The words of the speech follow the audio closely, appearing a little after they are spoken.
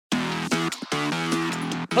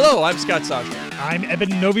Hello, I'm Scott Soshnick. I'm Eben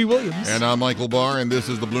Novy-Williams. And I'm Michael Barr, and this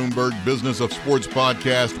is the Bloomberg Business of Sports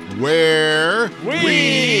podcast, where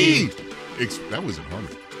that wasn't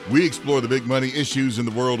hard. We explore the big money issues in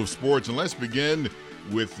the world of sports, and let's begin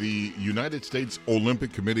with the United States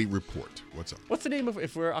Olympic Committee report. What's up? What's the name of,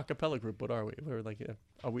 if we're a cappella group, what are we? We're like,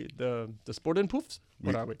 are we the Sport and Poofs?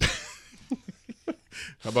 What are we?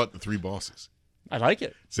 How about the three bosses? I like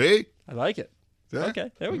it. See? I like it. Yeah.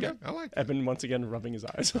 Okay, there we go. I like it. Eben once again rubbing his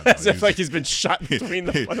eyes as if like he's been shot between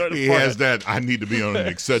the He has that, I need to be on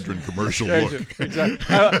an Excedrin commercial look. Exactly.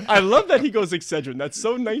 I love that he goes Excedrin. That's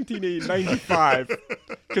so 1995.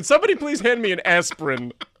 Could somebody please hand me an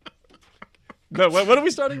aspirin? No, what are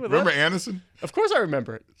we starting with? Remember Anderson? Of course I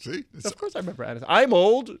remember it. See? Of course I remember Anderson. I'm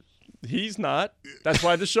old. He's not. That's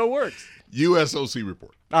why the show works. USOC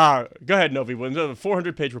report. Go ahead, Novy-Williams. A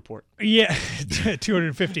 400-page report. Yeah,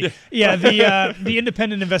 250. Yeah, the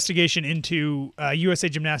independent investigation into USA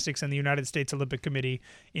Gymnastics and the United States Olympic Committee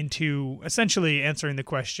into essentially answering the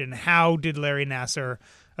question, how did Larry Nassar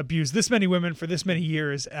abuse this many women for this many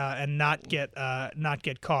years and not get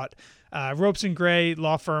caught? Ropes and Gray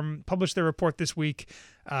law firm published their report this week.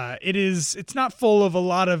 It's not full of a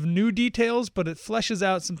lot of new details, but it fleshes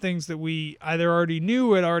out some things that we either already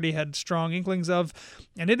knew or already had strong inklings of,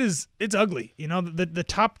 and it's ugly. You know, the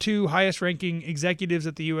top two highest ranking executives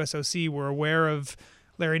at the USOC were aware of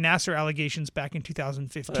Larry Nassar allegations back in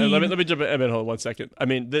 2015. Let me jump in. Hold on 1 second. I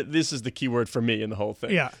mean, this is the key word for me in the whole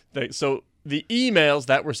thing. Yeah. So the emails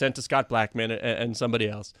that were sent to Scott Blackman and somebody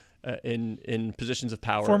else in positions of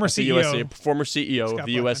power, former CEO of Scott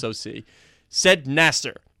the Blackman. USOC, said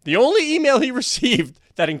Nassar. The only email he received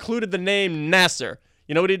that included the name Nassar,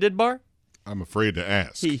 you know what he did, Barr? I'm afraid to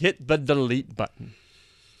ask. He hit the delete button.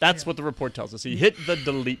 That's what the report tells us. He hit the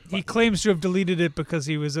delete button. He claims to have deleted it because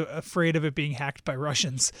he was afraid of it being hacked by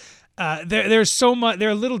Russians. There's so much. There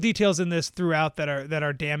are little details in this throughout that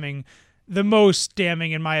are damning. The most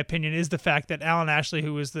damning, in my opinion, is the fact that Alan Ashley,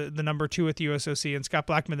 who was the number 2 at the USOC, and Scott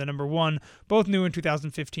Blackman, the number 1, both knew in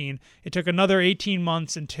 2015. It took another 18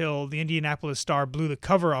 months until the Indianapolis Star blew the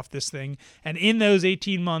cover off this thing. And in those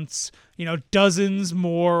 18 months, dozens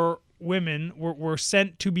more women were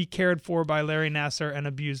sent to be cared for by Larry Nassar and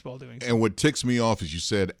abused while doing so. And what ticks me off is you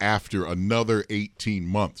said after another 18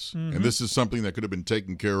 months. Mm-hmm. And this is something that could have been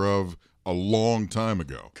taken care of a long time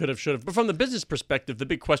ago. Could have, should have. But from the business perspective, the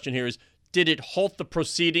big question here is, did it halt the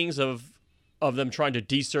proceedings of them trying to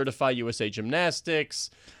decertify USA Gymnastics?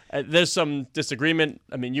 There's some disagreement.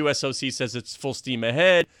 I mean, USOC says it's full steam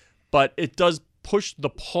ahead, but it does push the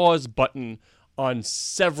pause button on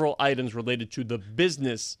several items related to the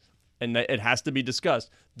business, and it has to be discussed,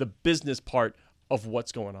 the business part of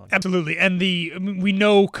what's going on. Absolutely. And we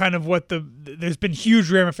know kind of what there's been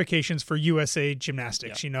huge ramifications for USA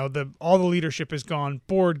Gymnastics. Yeah. All the leadership is gone,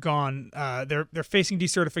 board gone. They're facing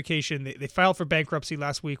decertification. They filed for bankruptcy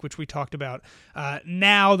last week, which we talked about.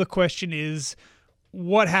 Now the question is,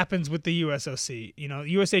 what happens with the USOC?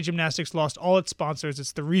 USA Gymnastics lost all its sponsors.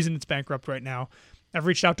 It's the reason it's bankrupt right now. I've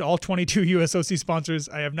reached out to all 22 USOC sponsors.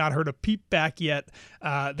 I have not heard a peep back yet.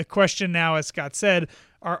 The question now, as Scott said,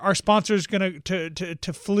 are sponsors going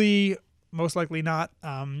to flee? Most likely not.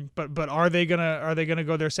 But are they gonna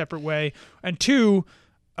go their separate way? And two,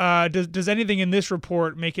 does anything in this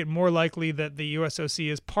report make it more likely that the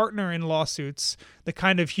USOC is partner in lawsuits, the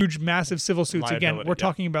kind of huge, massive civil suits? Again, we're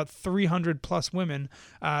talking about 300 plus women,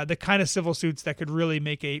 the kind of civil suits that could really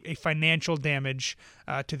make a financial damage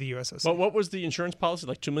to the USOC. But what was the insurance policy?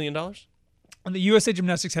 Like $2 million? And the USA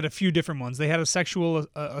Gymnastics had a few different ones. They had a sexual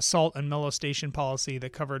assault and molestation policy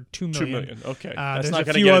that covered $2 million. $2 million. Okay. There's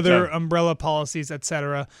a few other umbrella policies,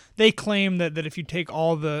 etc. They claim that if you take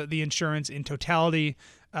all the insurance in totality,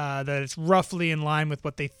 that it's roughly in line with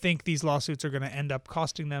what they think these lawsuits are going to end up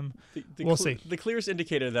costing them. We'll see. The clearest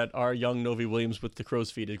indicator that our young Novy-Williams with the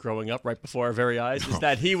crow's feet is growing up right before our very eyes is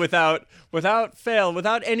that he, without fail,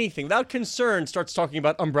 without anything, without concern, starts talking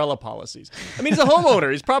about umbrella policies. I mean, he's a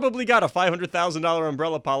homeowner. He's probably got a $500,000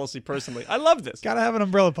 umbrella policy personally. I love this. Got to have an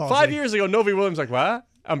umbrella policy. 5 years ago, Novy-Williams like, what?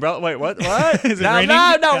 Umbrella? Wait, what? What? Is it no, raining?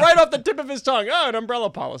 no, right off the tip of his tongue. Oh, an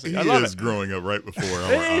umbrella policy. I love He is it. growing up right before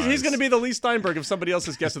our eyes. He's going to be the Lee Steinberg of somebody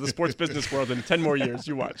else's guest of the sports business world in 10 more years.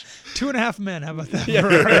 You watch. 2.5 Men. How about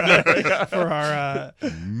that for our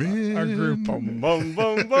group? Boom, boom,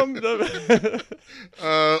 boom, boom.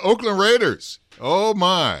 Oakland Raiders. Oh,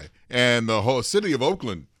 my. And the whole city of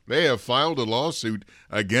Oakland, they have filed a lawsuit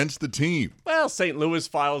against the team. Well, St. Louis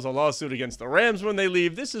files a lawsuit against the Rams when they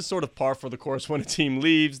leave. This is sort of par for the course when a team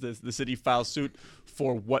leaves. The city files suit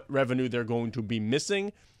for what revenue they're going to be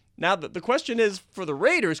missing. Now, the question is for the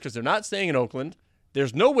Raiders, because they're not staying in Oakland,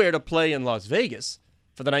 there's nowhere to play in Las Vegas.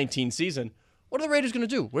 for the 19 season. What are the Raiders going to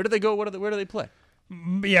do? Where do they go? Where do they play?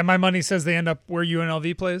 Yeah, my money says they end up where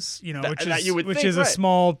UNLV plays, which is a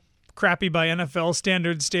small, crappy by NFL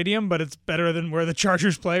standard stadium, but it's better than where the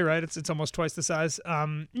Chargers play, right? It's almost twice the size.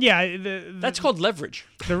 That's called leverage.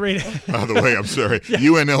 The Raiders. By the way, I'm sorry. Yeah.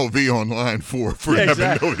 UNLV online for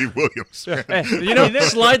exactly. Eben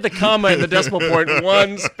Novy-Williams. Slide the comma in the decimal point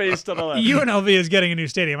one space to the left. UNLV is getting a new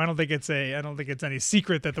stadium. I don't think it's any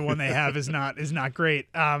secret that the one they have is not great.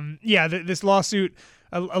 This lawsuit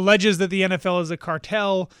alleges that the NFL is a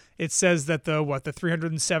cartel. It says that the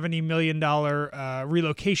 $370 million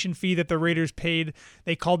relocation fee that the Raiders paid,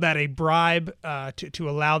 they called that a bribe to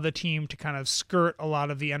allow the team to kind of skirt a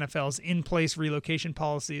lot of the NFL's in-place relocation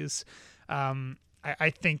policies. I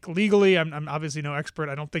think legally, I'm obviously no expert.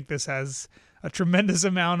 I don't think this has a tremendous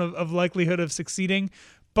amount of likelihood of succeeding.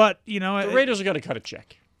 But, the Raiders are going to cut a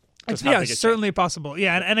check. Certainly possible.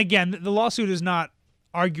 Yeah, and again, the lawsuit is not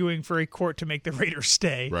arguing for a court to make the Raiders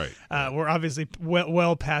stay. Right. We're obviously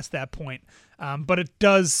well past that point. But it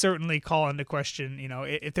does certainly call into question,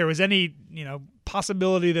 if there was any,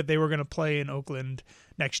 possibility that they were going to play in Oakland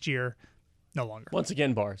next year, no longer. Once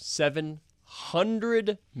again, Barr,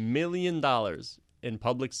 $700 million in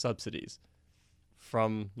public subsidies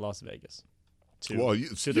from Las Vegas. You're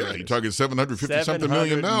talking $750-something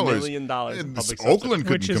million. $700 million in public Oakland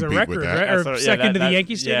couldn't which is a compete record, with that. right? Or second to the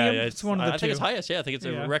Yankee Stadium? Yeah, it's one of the two. I think it's highest. Yeah, I think it's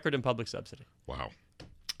a record in public subsidy.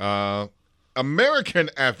 Wow. American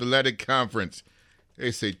Athletic Conference. They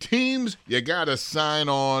say teams, you got to sign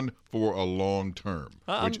on for a long term,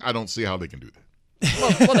 which I don't see how they can do that.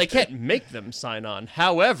 Well, they can't make them sign on.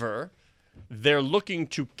 However, they're looking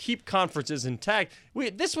to keep conferences intact.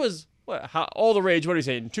 This was all the rage. What are you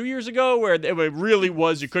saying? 2 years ago, where it really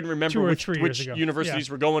was, you couldn't remember which universities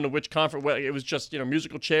were going to which conference. Well, it was just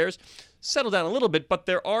musical chairs. Settled down a little bit, but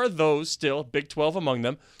there are those still, Big 12 among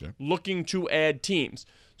them, looking to add teams.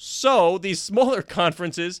 So these smaller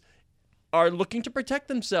conferences are looking to protect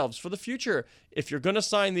themselves for the future. If you're going to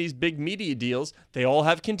sign these big media deals, they all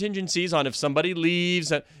have contingencies on if somebody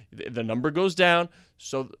leaves, the number goes down.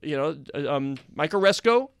 So, Mike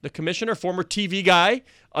Oresco, the commissioner, former TV guy,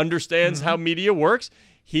 understands how media works.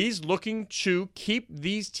 He's looking to keep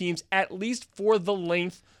these teams at least for the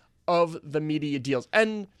length of the media deals.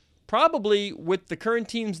 And probably with the current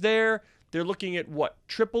teams there, they're looking at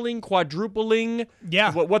tripling, quadrupling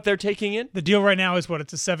what they're taking in? The deal right now is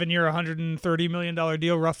it's a 7-year, $130 million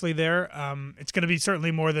deal roughly there. It's going to be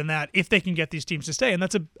certainly more than that if they can get these teams to stay. And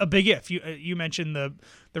that's a big if. You mentioned the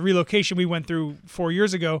relocation we went through 4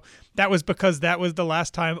 years ago. That was because that was the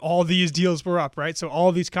last time all these deals were up, right? So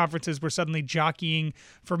all these conferences were suddenly jockeying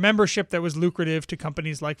for membership that was lucrative to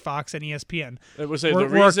companies like Fox and ESPN. It was the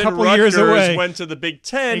reason Rutgers went to the Big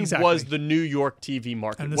Ten was the New York TV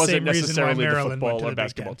market. And it wasn't necessarily the football or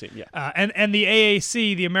basketball team. Yeah. And the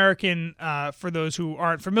AAC, the American, for those who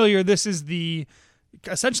aren't familiar, this is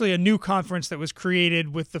essentially a new conference that was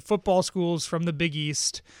created with the football schools from the Big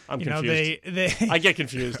East. I'm confused. I get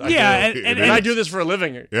confused. And I do this for a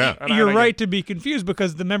living. Yeah, you're right to be confused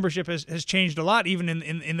because the membership has changed a lot, even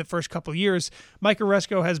in the first couple of years. Mike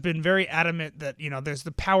Oresco has been very adamant that there's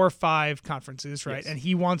the Power 5 conferences, right? Yes. And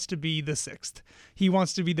he wants to be the 6th. He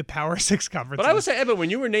wants to be the Power 6 conference. But I would say, Eben, when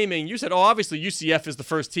you were naming, you said, obviously UCF is the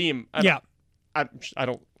first team. I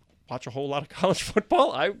don't watch a whole lot of college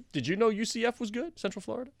football. Did you know UCF was good, Central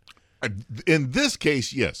Florida? In this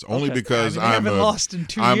case, yes, only because they haven't lost in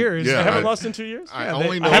 2 years. Yeah, they haven't lost in 2 years? I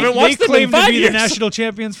only know. I haven't watched them in 5 years. They claimed to be the national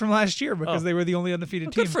champions from last year because they were the only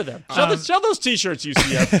undefeated team. Good for them. Sell those T-shirts,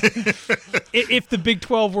 UCF. If the Big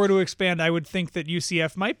 12 were to expand, I would think that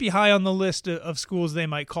UCF might be high on the list of schools they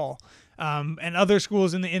might call. And other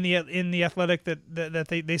schools in the athletic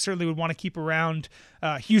that they certainly would want to keep around.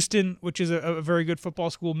 Houston, which is a very good football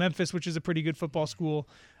school. Memphis, which is a pretty good football school.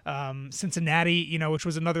 Cincinnati, which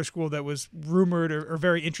was another school that was rumored or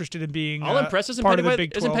very interested in being part of the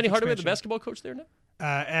Big 12. Isn't Penny Hardaway the basketball coach there now?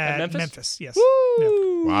 At Memphis, yes.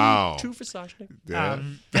 Woo! Wow. 2 for Soshnick. Yeah.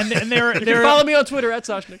 And they're you can follow me on Twitter at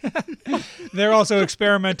Soshnick. They're also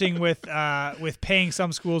experimenting with paying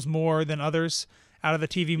some schools more than others out of the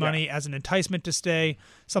TV money as an enticement to stay,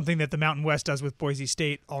 something that the Mountain West does with Boise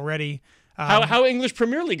State already. How English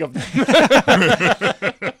Premier League of them?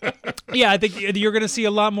 Yeah, I think you're going to see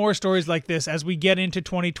a lot more stories like this as we get into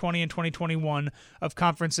 2020 and 2021 of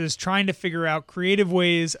conferences trying to figure out creative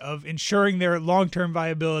ways of ensuring their long-term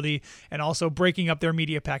viability and also breaking up their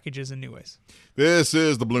media packages in new ways. This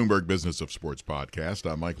is the Bloomberg Business of Sports podcast.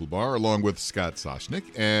 I'm Michael Barr, along with Scott Soshnick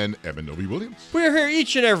and Eben Novy-Williams. We're here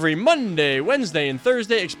each and every Monday, Wednesday, and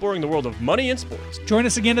Thursday exploring the world of money and sports. Join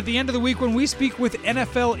us again at the end of the week when we speak with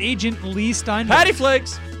NFL agent Lee Steinberg. Patty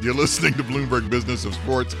Flags! You're listening to Bloomberg Business of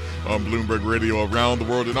Sports on Bloomberg Radio around the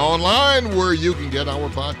world and online where you can get our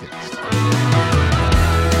podcast.